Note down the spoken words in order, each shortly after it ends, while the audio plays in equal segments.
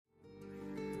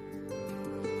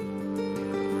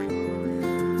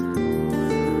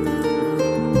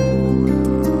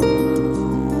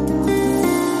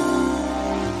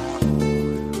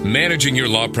Managing your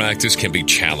law practice can be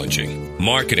challenging.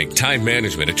 Marketing, time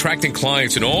management, attracting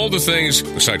clients, and all the things,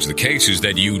 besides the cases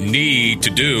that you need to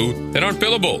do that aren't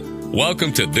billable.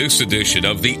 Welcome to this edition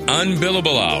of the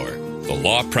Un-Billable Hour, the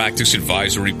Law Practice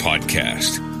Advisory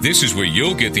Podcast. This is where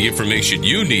you'll get the information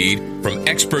you need from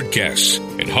expert guests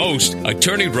and host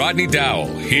Attorney Rodney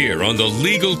Dowell here on the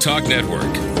Legal Talk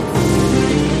Network.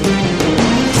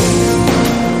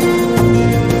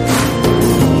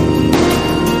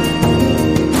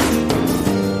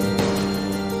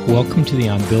 Welcome to the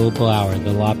Un-Billable Hour,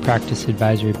 the Law Practice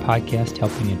Advisory Podcast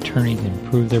helping attorneys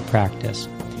improve their practice.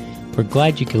 We're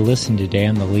glad you could listen today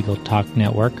on the Legal Talk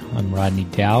Network. I'm Rodney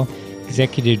Dowell,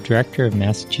 Executive Director of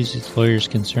Massachusetts Lawyers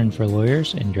Concerned for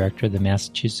Lawyers and Director of the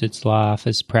Massachusetts Law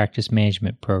Office Practice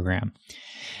Management Program.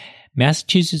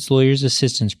 Massachusetts Lawyers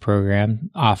Assistance Program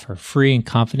offer free and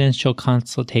confidential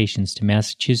consultations to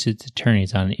Massachusetts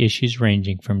attorneys on issues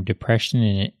ranging from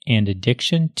depression and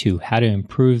addiction to how to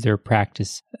improve their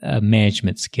practice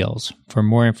management skills. For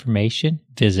more information,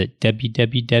 visit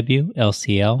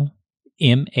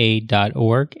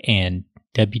www.lclma.org and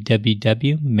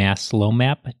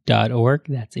www.masslomap.org.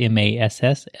 That's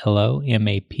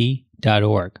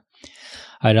masslomap.org.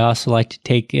 I'd also like to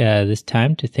take this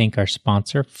time to thank our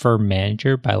sponsor, Firm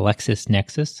Manager by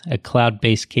LexisNexis, a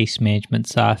cloud-based case management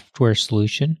software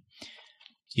solution.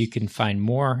 You can find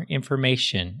more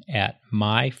information at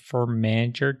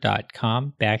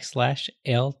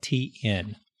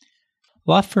myfirmmanager.com/LTN.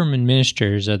 Law firm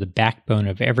administrators are the backbone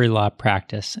of every law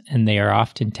practice, and they are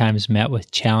oftentimes met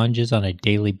with challenges on a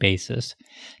daily basis.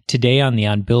 Today on the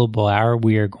Un-Billable Hour,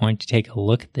 we are going to take a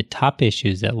look at the top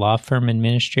issues that law firm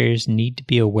administrators need to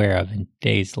be aware of in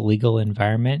today's legal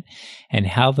environment and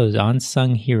how those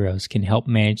unsung heroes can help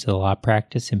manage the law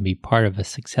practice and be part of a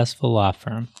successful law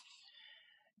firm.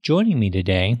 Joining me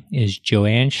today is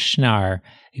Joanne Schnare,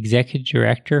 Executive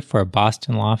Director for a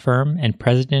Boston law firm and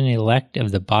President-elect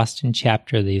of the Boston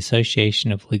chapter of the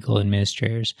Association of Legal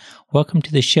Administrators. Welcome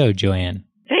to the show, Joanne.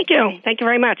 Thank you. Thank you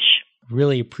very much.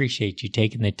 Really appreciate you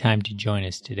taking the time to join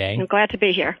us today. I'm glad to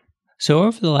be here. So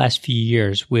over the last few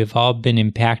years, we've all been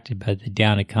impacted by the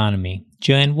down economy.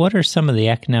 Joanne, what are some of the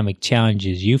economic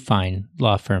challenges you find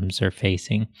law firms are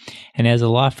facing? And as a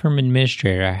law firm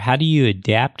administrator, how do you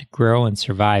adapt, grow, and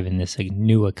survive in this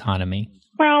new economy?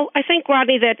 Well, I think,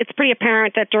 Rodney, that it's pretty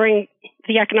apparent that during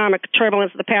the economic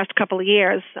turbulence of the past couple of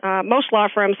years, most law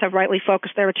firms have rightly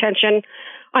focused their attention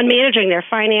on managing their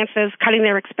finances, cutting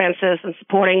their expenses, and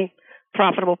supporting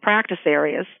profitable practice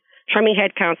areas, trimming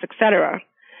headcounts, etc.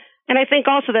 And I think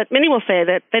also that many will say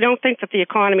that they don't think that the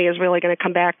economy is really going to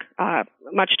come back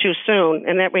much too soon,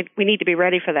 and that we need to be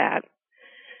ready for that.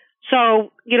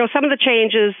 So, some of the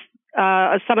changes,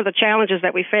 some of the challenges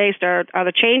that we faced are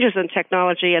the changes in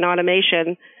technology and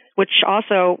automation, which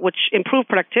improve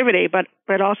productivity, but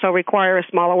also require a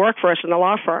smaller workforce in the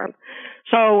law firm.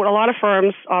 So a lot of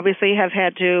firms obviously have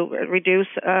had to reduce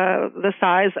the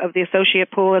size of the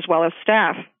associate pool as well as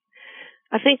staff.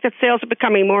 I think that sales are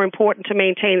becoming more important to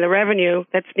maintain the revenue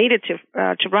that's needed to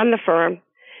run the firm.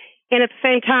 And at the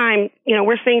same time,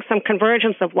 we're seeing some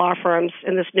convergence of law firms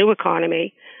in this new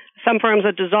economy. Some firms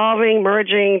are dissolving,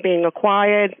 merging, being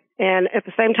acquired, and at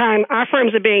the same time, our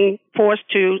firms are being forced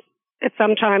to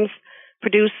sometimes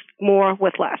produce more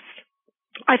with less.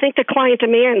 I think the client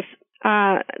demands,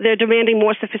 they're demanding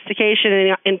more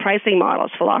sophistication in pricing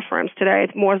models for law firms today,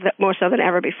 more so than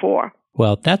ever before.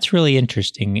 Well, that's really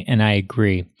interesting, and I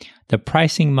agree. The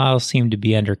pricing models seem to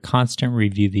be under constant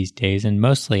review these days, and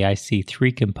mostly I see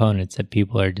three components that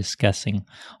people are discussing: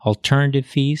 alternative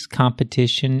fees,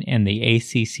 competition, and the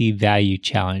ACC value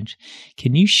challenge.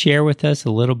 Can you share with us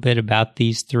a little bit about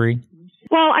these three?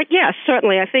 Well, yes,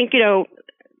 certainly. I think, the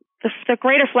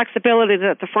greater flexibility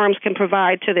that the firms can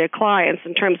provide to their clients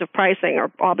in terms of pricing are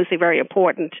obviously very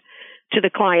important to the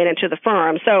client and to the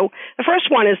firm. So the first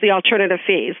one is the alternative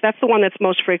fees. That's the one that's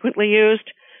most frequently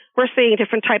used. We're seeing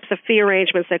different types of fee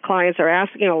arrangements that clients are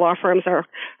asking, law firms are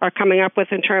coming up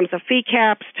with in terms of fee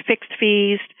caps, fixed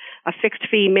fees, a fixed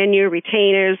fee menu,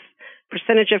 retainers,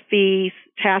 percentage of fees,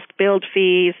 task billed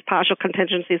fees, partial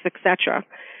contingencies, etc.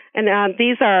 And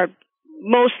these are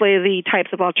mostly the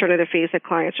types of alternative fees that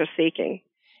clients are seeking.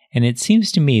 And it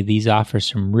seems to me these offer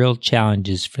some real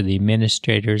challenges for the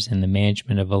administrators and the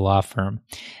management of a law firm.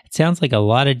 It sounds like a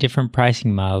lot of different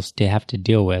pricing models to have to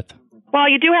deal with. Well,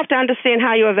 you do have to understand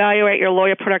how you evaluate your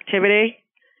lawyer productivity,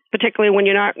 particularly when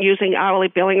you're not using hourly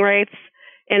billing rates.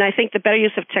 And I think the better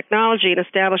use of technology in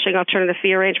establishing alternative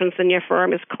fee arrangements in your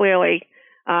firm is clearly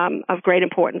of great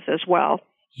importance as well.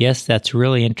 Yes, that's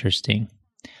really interesting.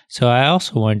 So I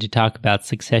also wanted to talk about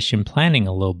succession planning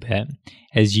a little bit.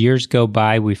 As years go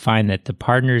by, we find that the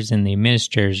partners and the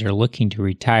administrators are looking to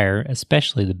retire,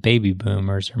 especially the baby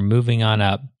boomers are moving on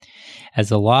up.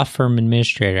 As a law firm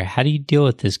administrator, how do you deal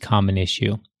with this common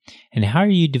issue? And how are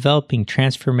you developing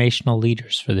transformational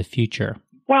leaders for the future?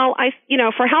 Well,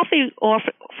 for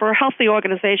a healthy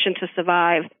organization to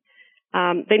survive,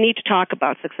 they need to talk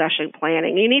about succession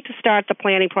planning. You need to start the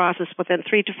planning process within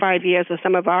 3 to 5 years of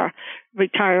some of our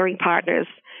retiring partners.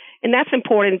 And that's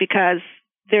important because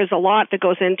there's a lot that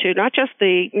goes into not just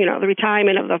the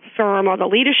retirement of the firm or the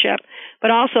leadership, but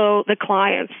also the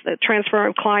clients, the transfer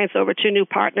of clients over to new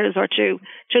partners or to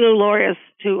new lawyers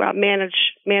to manage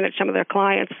some of their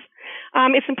clients.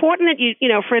 It's important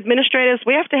that for administrators,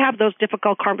 we have to have those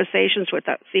difficult conversations with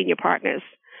the senior partners.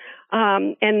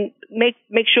 And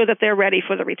make sure that they're ready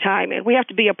for the retirement. We have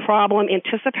to be a problem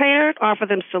anticipator, offer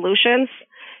them solutions.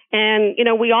 And,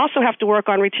 we also have to work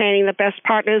on retaining the best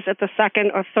partners at the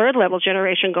second or third level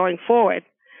generation going forward.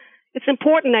 It's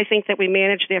important, I think, that we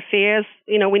manage their fears.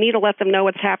 We need to let them know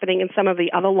what's happening in some of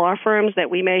the other law firms that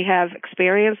we may have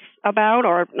experience about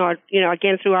or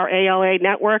again, through our ALA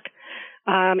network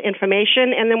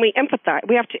information. And then we empathize.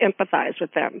 We have to empathize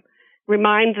with them,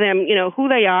 remind them, who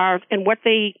they are and what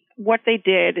they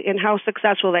did and how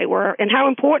successful they were and how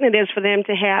important it is for them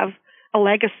to have a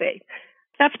legacy.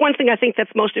 That's one thing I think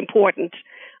that's most important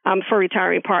for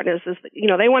retiring partners is,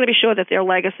 they want to be sure that their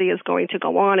legacy is going to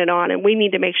go on, and we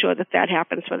need to make sure that that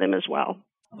happens for them as well.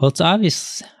 Well, it's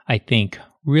obvious, I think,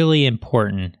 really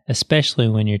important, especially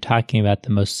when you're talking about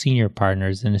the most senior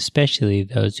partners and especially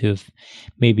those who have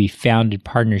maybe founded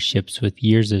partnerships with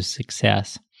years of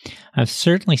success. I've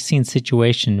certainly seen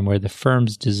situations where the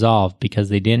firms dissolved because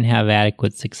they didn't have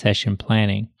adequate succession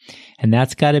planning. And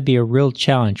that's got to be a real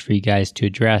challenge for you guys to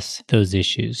address those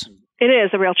issues. It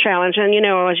is a real challenge. And,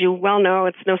 as you well know,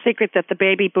 it's no secret that the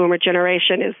baby boomer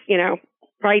generation is,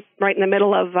 right in the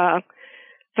middle of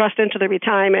thrust into the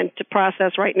retirement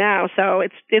process right now. So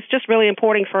it's just really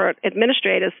important for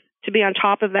administrators to be on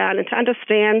top of that and to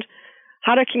understand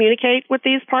how to communicate with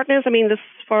these partners. I mean,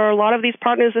 for a lot of these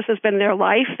partners, this has been their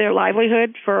life, their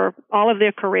livelihood for all of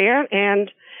their career.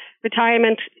 And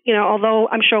retirement, although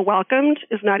I'm sure welcomed,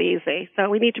 is not easy. So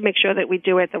we need to make sure that we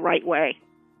do it the right way.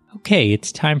 Okay,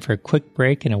 it's time for a quick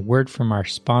break and a word from our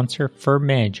sponsor, Firm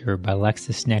Manager by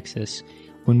LexisNexis.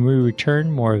 When we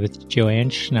return, more with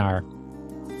Joanne Schnare.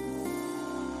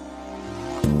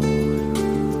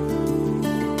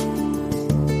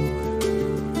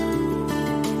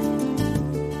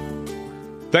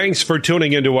 Thanks for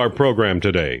tuning into our program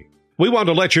today. We want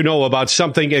to let you know about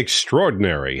something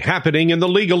extraordinary happening in the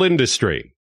legal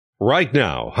industry. Right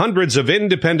now, hundreds of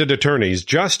independent attorneys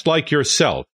just like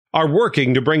yourself are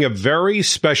working to bring a very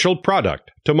special product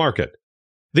to market.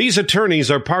 These attorneys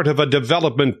are part of a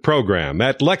development program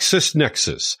at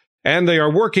LexisNexis, and they are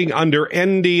working under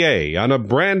NDA on a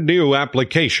brand new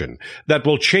application that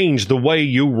will change the way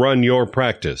you run your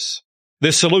practice.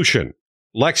 This solution,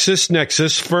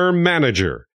 LexisNexis Firm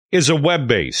Manager, is a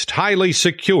web-based, highly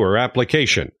secure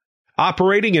application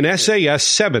operating in SAS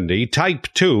 70 Type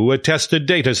 2 attested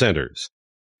data centers.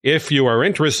 If you are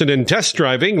interested in test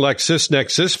driving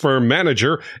LexisNexis Firm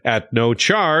Manager at no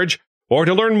charge, or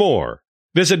to learn more,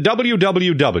 visit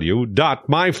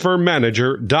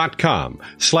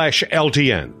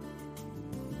www.myfirmmanager.com/LTN.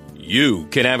 You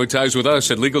can advertise with us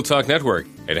at Legal Talk Network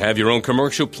and have your own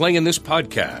commercial play in this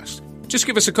podcast. Just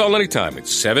give us a call anytime at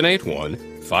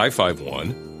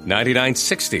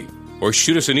 781-551-9960 or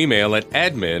shoot us an email at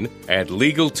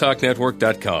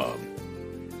admin@LegalTalkNetwork.com.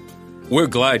 We're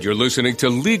glad you're listening to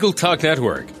Legal Talk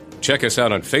Network. Check us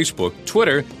out on Facebook,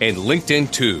 Twitter, and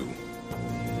LinkedIn too.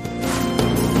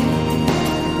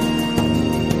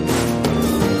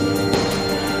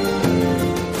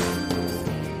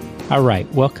 All right,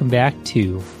 welcome back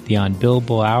to the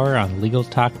Un-Billable Hour on Legal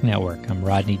Talk Network. I'm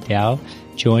Rodney Dowell,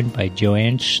 joined by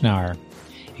Joanne Schnare,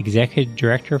 Executive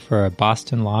Director for a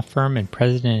Boston law firm and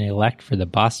President-elect for the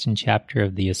Boston chapter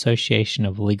of the Association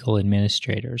of Legal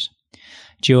Administrators.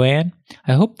 Joanne,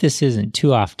 I hope this isn't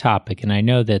too off topic, and I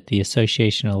know that the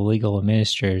Association of Legal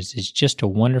Administrators is just a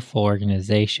wonderful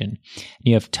organization, and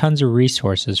you have tons of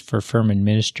resources for firm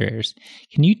administrators.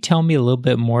 Can you tell me a little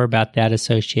bit more about that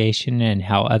association and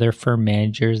how other firm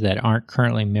managers that aren't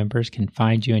currently members can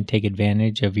find you and take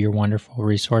advantage of your wonderful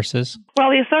resources?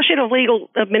 Well, the Association of Legal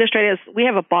Administrators, we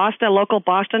have a local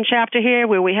Boston chapter here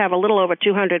where we have a little over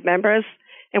 200 members.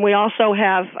 And we also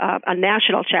have a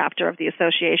national chapter of the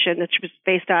association, which is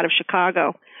based out of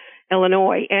Chicago,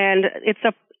 Illinois. And it's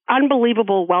an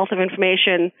unbelievable wealth of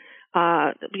information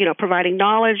providing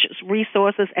knowledge,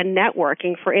 resources, and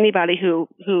networking for anybody who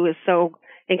is so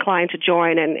inclined to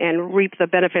join and reap the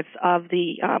benefits of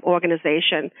the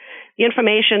organization. The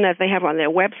information that they have on their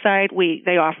website,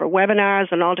 they offer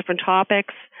webinars on all different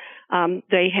topics.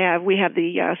 We have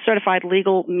the Certified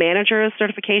Legal Manager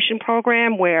Certification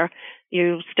Program, where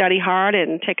you study hard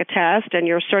and take a test, and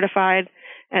you're certified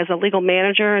as a legal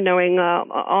manager, knowing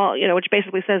which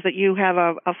basically says that you have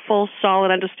a full,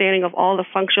 solid understanding of all the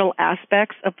functional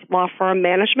aspects of law firm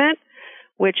management,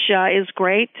 which is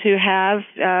great to have.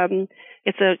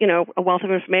 It's a wealth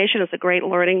of information. It's a great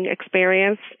learning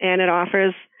experience, and it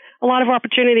offers a lot of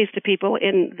opportunities to people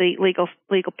in the legal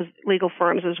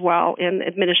firms as well, in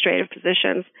administrative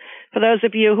positions. For those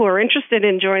of you who are interested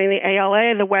in joining the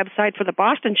ALA, the website for the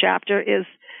Boston chapter is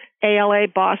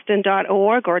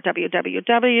alaboston.org or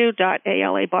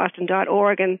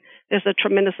www.alaboston.org, and there's a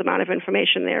tremendous amount of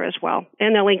information there as well.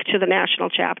 And a link to the national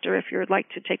chapter if you would like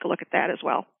to take a look at that as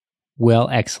well. Well,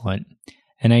 excellent.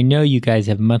 And I know you guys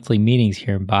have monthly meetings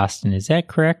here in Boston. Is that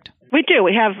correct? We do.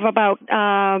 We have about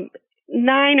 9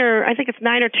 or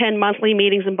 10 monthly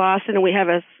meetings in Boston, and we have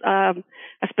a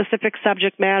specific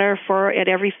subject matter at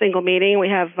every single meeting. We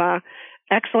have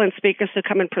excellent speakers to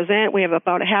come and present. We have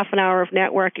about a half an hour of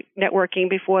networking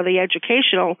before the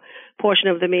educational portion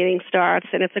of the meeting starts,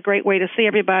 and it's a great way to see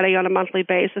everybody on a monthly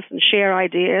basis and share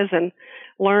ideas and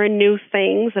learn new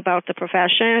things about the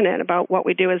profession and about what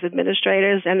we do as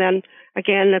administrators. And then,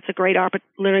 again, it's a great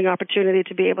learning opportunity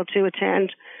to be able to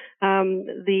attend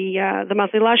the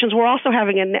monthly luncheons. We're also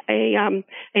having a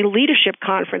leadership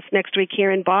conference next week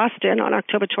here in Boston on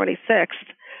October 26th.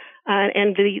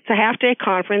 And it's a half-day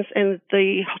conference, and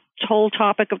the whole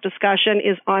topic of discussion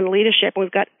is on leadership.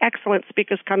 We've got excellent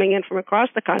speakers coming in from across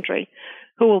the country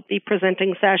who will be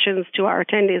presenting sessions to our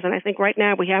attendees. And I think right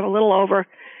now we have a little over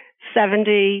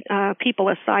 70 people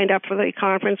have signed up for the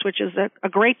conference, which is a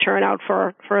great turnout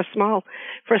for a small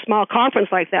conference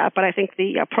like that. But I think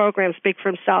the program speaks for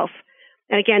himself.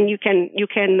 And again, you can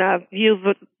view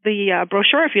the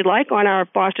brochure if you'd like on our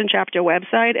Boston chapter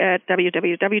website at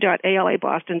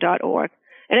www.alaboston.org.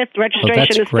 And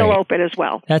registration is still open as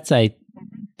well. That's, I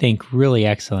think, really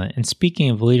excellent. And speaking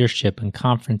of leadership and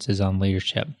conferences on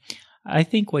leadership, I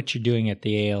think what you're doing at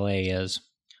the ALA is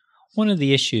one of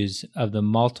the issues of the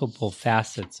multiple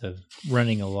facets of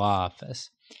running a law office.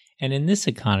 And in this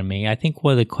economy, I think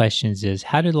one of the questions is,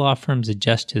 how do law firms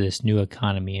adjust to this new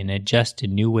economy and adjust to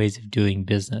new ways of doing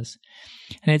business?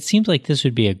 And it seems like this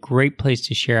would be a great place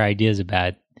to share ideas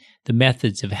about the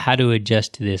methods of how to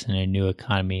adjust to this in a new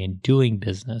economy and doing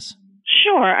business.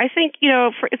 Sure. I think,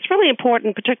 it's really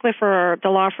important, particularly for the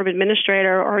law firm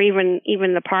administrator or even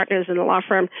the partners in the law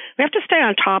firm. We have to stay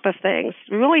on top of things.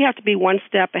 We really have to be one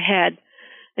step ahead,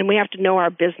 and we have to know our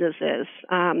businesses.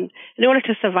 In order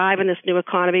to survive in this new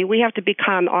economy, we have to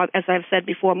become, as I've said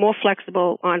before, more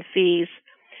flexible on fees.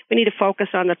 We need to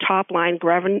focus on the top-line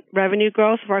revenue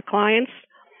growth of our clients,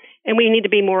 and we need to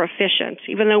be more efficient.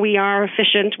 Even though we are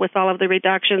efficient with all of the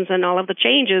reductions and all of the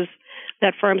changes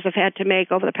that firms have had to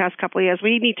make over the past couple of years,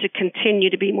 we need to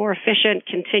continue to be more efficient,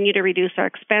 continue to reduce our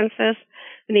expenses.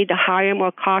 We need to hire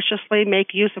more cautiously,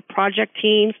 make use of project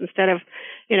teams instead of,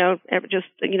 just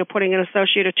putting an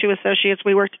associate or two associates.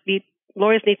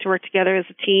 Lawyers need to work together as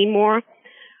a team more.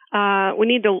 We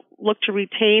need to look to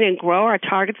retain and grow our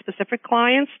target-specific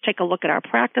clients, take a look at our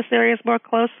practice areas more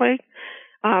closely,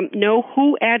 know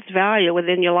who adds value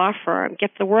within your law firm,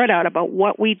 get the word out about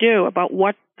what we do, about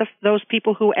what those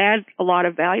people who add a lot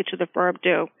of value to the firm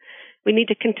do. We need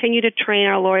to continue to train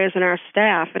our lawyers and our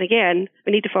staff. And again,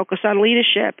 we need to focus on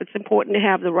leadership. It's important to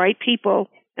have the right people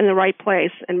in the right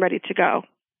place and ready to go.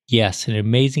 Yes, an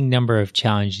amazing number of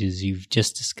challenges you've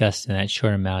just discussed in that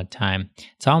short amount of time.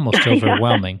 It's almost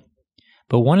overwhelming.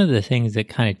 But one of the things that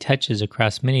kind of touches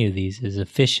across many of these is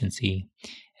efficiency.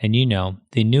 And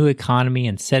the new economy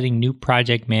and setting new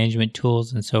project management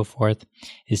tools and so forth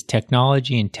is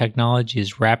technology, and technology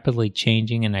is rapidly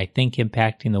changing and I think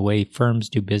impacting the way firms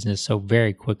do business so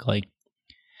very quickly.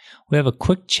 We have a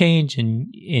quick change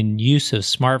in use of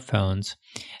smartphones.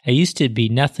 It used to be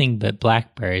nothing but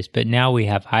BlackBerries, but now we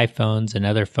have iPhones and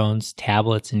other phones,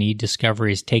 tablets, and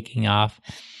e-discovery is taking off,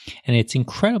 and it's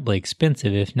incredibly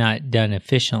expensive if not done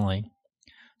efficiently.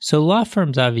 So law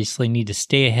firms obviously need to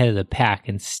stay ahead of the pack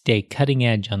and stay cutting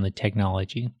edge on the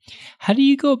technology. How do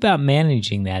you go about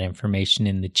managing that information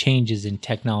and the changes in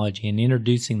technology and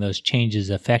introducing those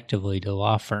changes effectively to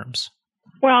law firms?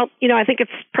 Well, I think it's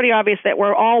pretty obvious that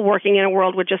we're all working in a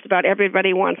world where just about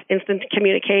everybody wants instant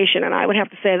communication, and I would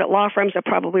have to say that law firms are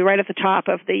probably right at the top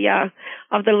of the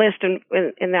list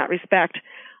in that respect.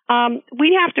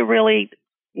 We have to really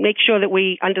make sure that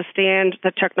we understand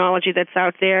the technology that's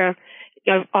out there.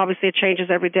 Obviously, it changes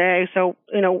every day. So,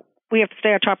 we have to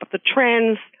stay on top of the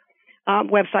trends,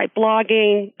 website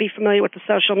blogging, be familiar with the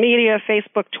social media,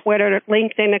 Facebook, Twitter,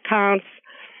 LinkedIn accounts.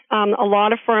 A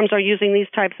lot of firms are using these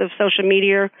types of social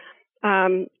media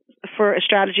for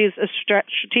strategies,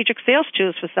 strategic sales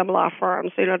tools for some law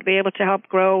firms, to be able to help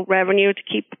grow revenue, to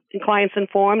keep clients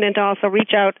informed, and to also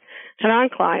reach out to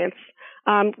non-clients.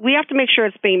 We have to make sure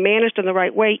it's being managed in the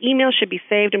right way. Emails should be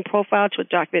saved and profiled to a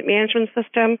document management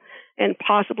system and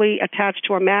possibly attached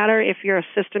to a matter if your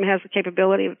system has the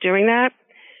capability of doing that.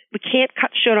 We can't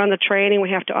cut short on the training.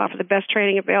 We have to offer the best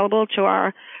training available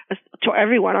to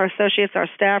everyone, our associates, our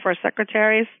staff, our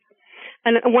secretaries.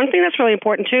 And one thing that's really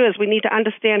important, too, is we need to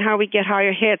understand how we get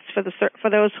higher hits for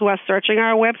those who are searching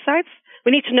our websites.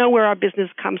 We need to know where our business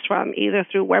comes from, either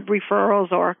through web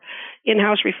referrals or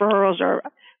in-house referrals or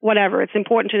whatever. It's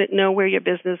important to know where your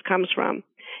business comes from.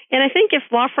 And I think if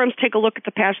law firms take a look at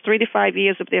the past 3 to 5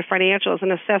 years of their financials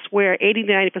and assess where 80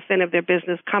 to 90% of their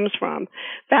business comes from,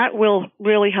 that will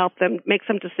really help them make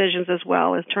some decisions as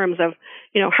well in terms of,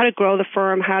 how to grow the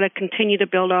firm, how to continue to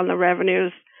build on the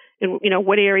revenues, and,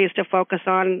 what areas to focus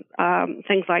on,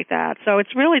 things like that. So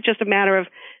it's really just a matter of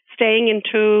staying in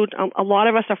tune. A lot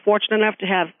of us are fortunate enough to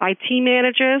have IT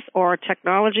managers or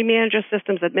technology managers,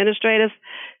 systems administrators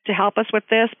to help us with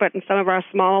this. But in some of our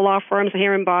smaller law firms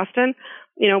here in Boston,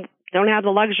 don't have the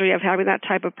luxury of having that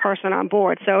type of person on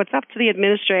board. So it's up to the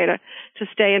administrator to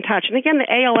stay in touch. And again, the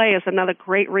ALA is another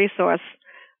great resource.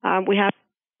 We have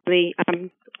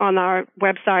on our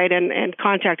website and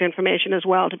contact information as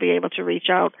well to be able to reach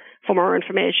out for more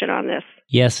information on this.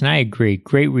 Yes, and I agree.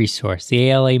 Great resource. The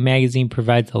ALA magazine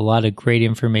provides a lot of great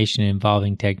information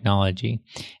involving technology.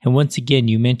 And once again,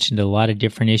 you mentioned a lot of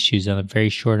different issues on a very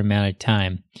short amount of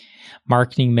time.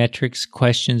 Marketing metrics,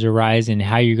 questions arise in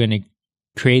how you're going to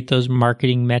create those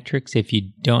marketing metrics if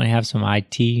you don't have some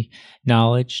IT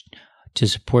knowledge to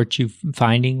support you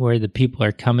finding where the people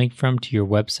are coming from to your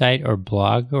website or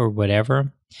blog or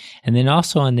whatever. And then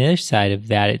also on the other side of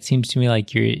that, it seems to me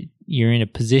like you're in a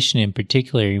position in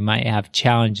particular, you might have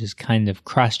challenges, kind of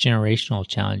cross-generational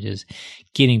challenges,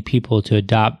 getting people to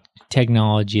adopt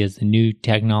technology as the new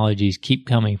technologies keep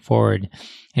coming forward.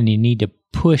 And you need to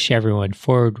push everyone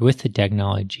forward with the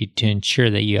technology to ensure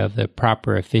that you have the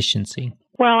proper efficiency.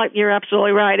 Well, you're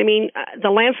absolutely right. I mean, the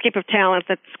landscape of talent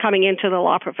that's coming into the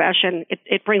law profession,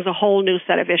 it brings a whole new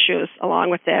set of issues along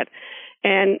with it.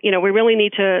 And, we really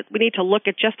need to look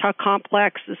at just how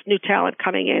complex this new talent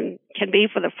coming in can be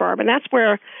for the firm. And that's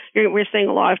where we're seeing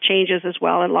a lot of changes as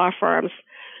well in law firms.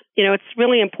 It's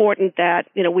really important that,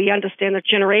 we understand the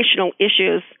generational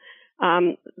issues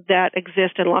that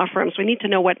exist in law firms. We need to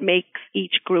know what makes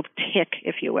each group tick,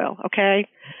 if you will, okay?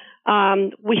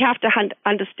 We have to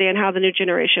understand how the new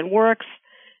generation works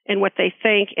and what they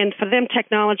think. And for them,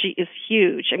 technology is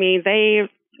huge. I mean,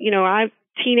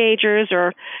 teenagers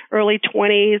or early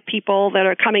 20s people that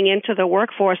are coming into the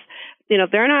workforce,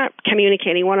 they're not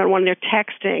communicating one-on-one. They're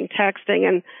texting.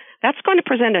 And that's going to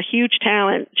present a huge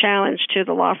challenge to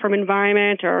the law firm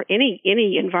environment or any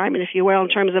environment, if you will, in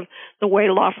terms of the way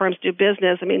law firms do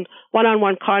business. I mean,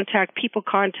 one-on-one contact, people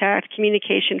contact,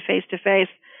 communication face-to-face.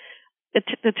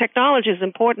 The technology is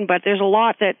important, but there's a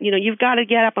lot that, you've got to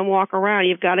get up and walk around.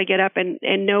 You've got to get up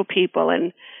and know people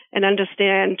and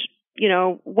understand,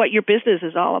 what your business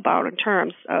is all about in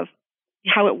terms of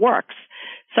how it works.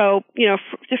 So,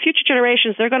 for the future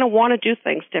generations, they're going to want to do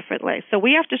things differently. So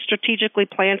we have to strategically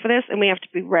plan for this, and we have to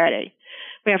be ready.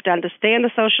 We have to understand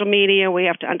the social media. We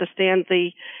have to understand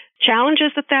the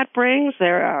challenges that brings.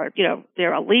 There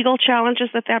are legal challenges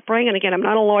that bring. And again, I'm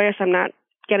not a lawyer, so I'm not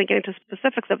going to get into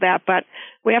specifics of that, but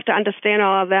we have to understand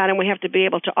all of that, and we have to be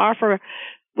able to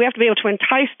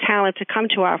entice talent to come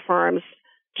to our firms,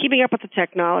 keeping up with the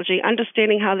technology,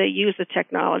 understanding how they use the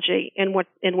technology and what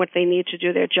they need to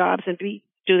do their jobs and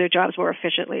do their jobs more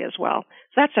efficiently as well.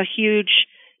 So that's a huge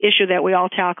issue that we all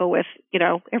tackle with,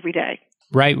 every day.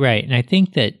 Right. And I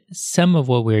think that some of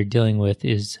what we're dealing with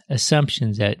is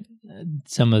assumptions that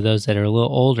some of those that are a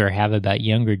little older have about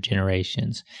younger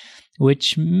generations,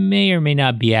 which may or may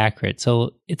not be accurate.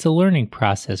 So it's a learning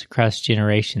process across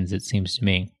generations, it seems to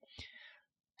me.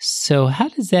 So how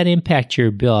does that impact your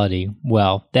ability,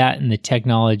 well, that and the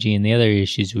technology and the other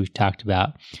issues we've talked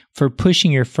about, for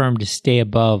pushing your firm to stay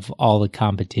above all the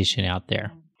competition out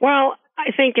there? Well,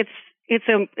 I think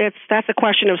that's a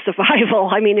question of survival.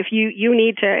 I mean, if you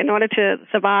need to, in order to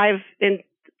survive in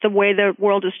the way the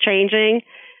world is changing,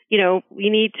 we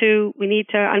need to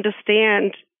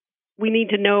understand. We need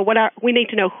to know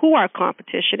who our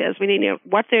competition is. We need to know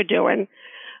what they're doing.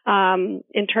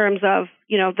 in terms of,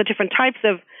 the different types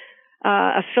of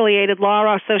affiliated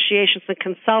law associations and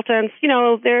consultants.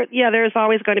 There's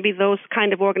always going to be those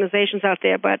kind of organizations out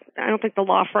there, but I don't think the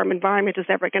law firm environment is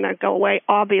ever going to go away.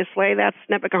 Obviously, that's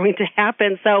never going to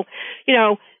happen. So,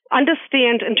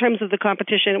 understand in terms of the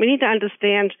competition, we need to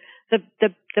understand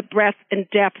the breadth and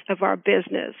depth of our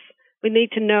business. We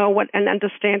need to know and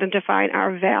understand and define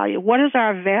our value. What is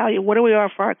our value? What do we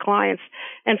offer our clients?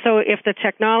 And so if the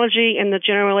technology and the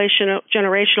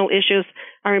generational issues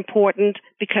are important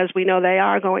because we know they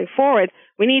are going forward,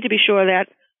 we need to be sure that,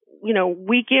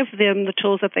 we give them the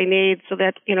tools that they need so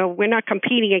that, we're not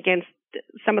competing against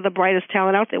some of the brightest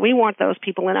talent out there. We want those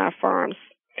people in our firms.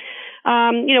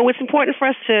 It's important for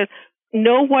us to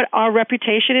know what our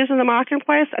reputation is in the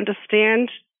marketplace, understand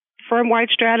firm-wide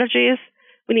strategies.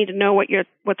 We need to know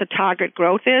what the target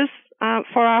growth is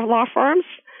for our law firms.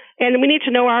 And we need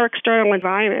to know our external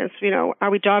environments.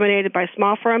 Are we dominated by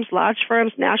small firms, large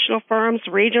firms, national firms,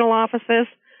 regional offices?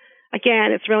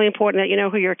 Again, it's really important that you know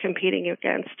who you're competing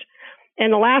against.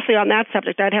 And lastly, on that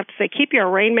subject, I'd have to say, keep your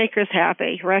rainmakers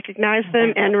happy. Recognize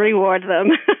them and reward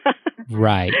them.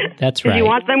 Right. That's right. You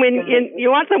want them you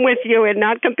want them with you and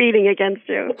not competing against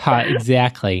you.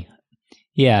 Exactly.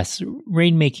 Yes.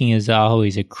 Rainmaking is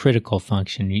always a critical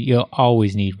function. You'll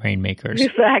always need rainmakers.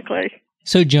 Exactly.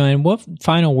 So, Joanne, what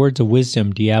final words of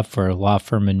wisdom do you have for law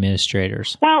firm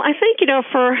administrators? Well, I think,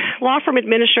 for law firm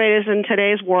administrators in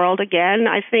today's world, again,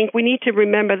 I think we need to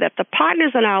remember that the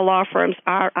partners in our law firms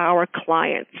are our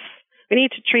clients. We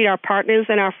need to treat our partners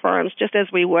in our firms just as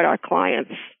we would our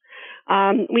clients.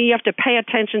 We have to pay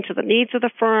attention to the needs of the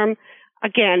firm.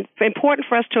 Again, important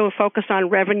for us to focus on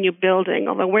revenue building.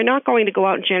 Although we're not going to go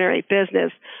out and generate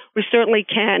business, we certainly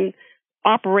can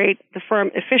operate the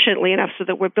firm efficiently enough so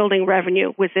that we're building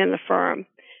revenue within the firm.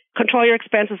 Control your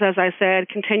expenses, as I said.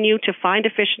 Continue to find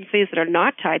efficiencies that are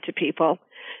not tied to people.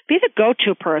 Be the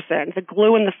go-to person, the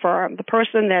glue in the firm, the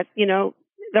person that,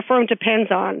 the firm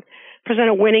depends on. Present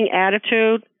a winning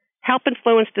attitude. Help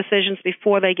influence decisions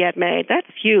before they get made. That's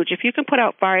huge. If you can put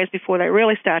out fires before they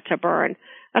really start to burn,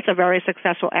 that's a very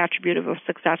successful attribute of a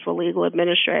successful legal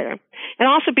administrator. And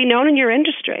also be known in your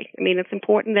industry. It's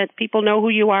important that people know who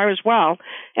you are as well.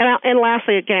 And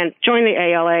lastly, again, join the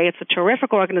ALA. It's a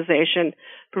terrific organization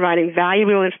providing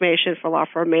valuable information for law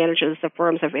firm managers of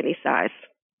firms of any size.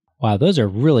 Wow, those are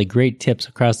really great tips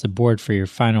across the board for your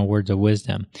final words of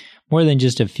wisdom. More than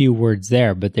just a few words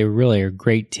there, but they really are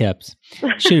great tips.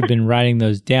 I should have been writing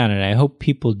those down, and I hope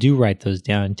people do write those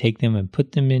down and take them and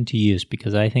put them into use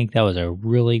because I think that was a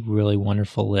really, really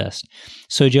wonderful list.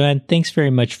 So, Joanne, thanks very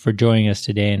much for joining us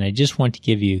today, and I just want to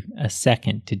give you a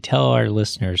second to tell our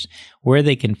listeners where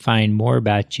they can find more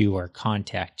about you or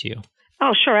contact you.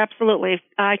 Oh, sure, absolutely.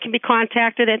 I can be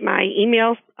contacted at my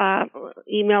email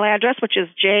address, which is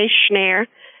jschnare,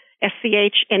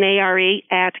 SCHNARE,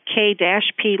 at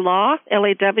k-plaw.com.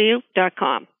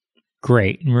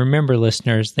 Great. And remember,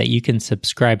 listeners, that you can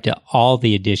subscribe to all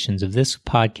the editions of this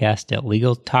podcast at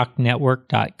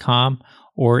LegalTalkNetwork.com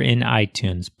or in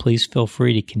iTunes. Please feel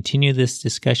free to continue this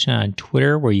discussion on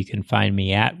Twitter, where you can find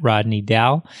me at Rodney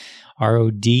Dowell,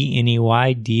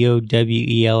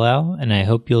 RODNEYDOWELL, and I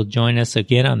hope you'll join us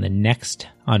again on the next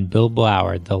Un-Billable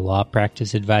Hour, the Law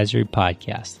Practice Advisory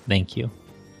Podcast. Thank you.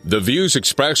 The views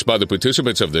expressed by the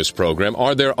participants of this program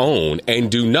are their own and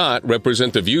do not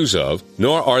represent the views of,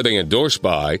 nor are they endorsed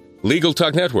by, Legal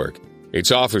Talk Network,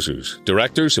 its officers,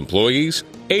 directors, employees,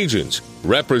 agents,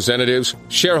 representatives,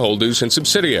 shareholders, and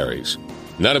subsidiaries.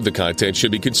 None of the content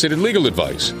should be considered legal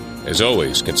advice. As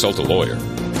always, consult a lawyer.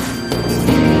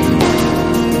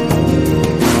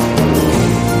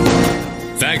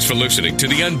 Thanks for listening to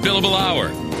the Un-Billable Hour,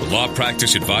 the Law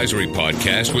Practice Advisory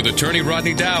Podcast with Attorney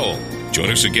Rodney Dowell. Join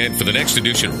us again for the next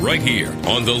edition right here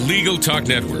on the Legal Talk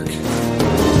Network.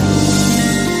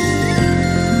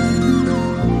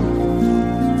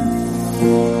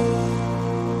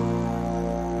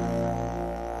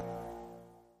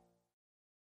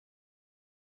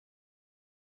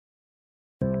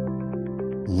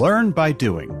 Learn by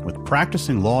doing with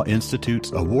Practicing Law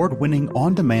Institute's award-winning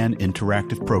on-demand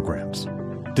interactive programs.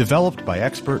 Developed by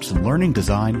experts in learning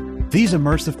design, these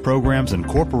immersive programs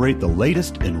incorporate the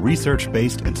latest in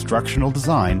research-based instructional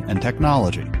design and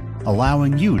technology,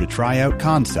 allowing you to try out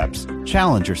concepts,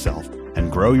 challenge yourself,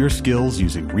 and grow your skills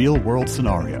using real-world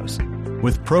scenarios.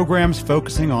 With programs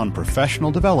focusing on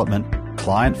professional development,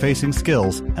 client-facing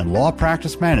skills, and law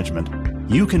practice management,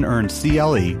 you can earn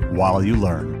CLE while you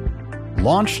learn.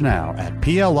 Launch now at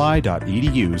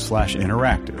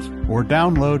pli.edu/interactive or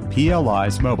download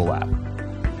PLI's mobile app.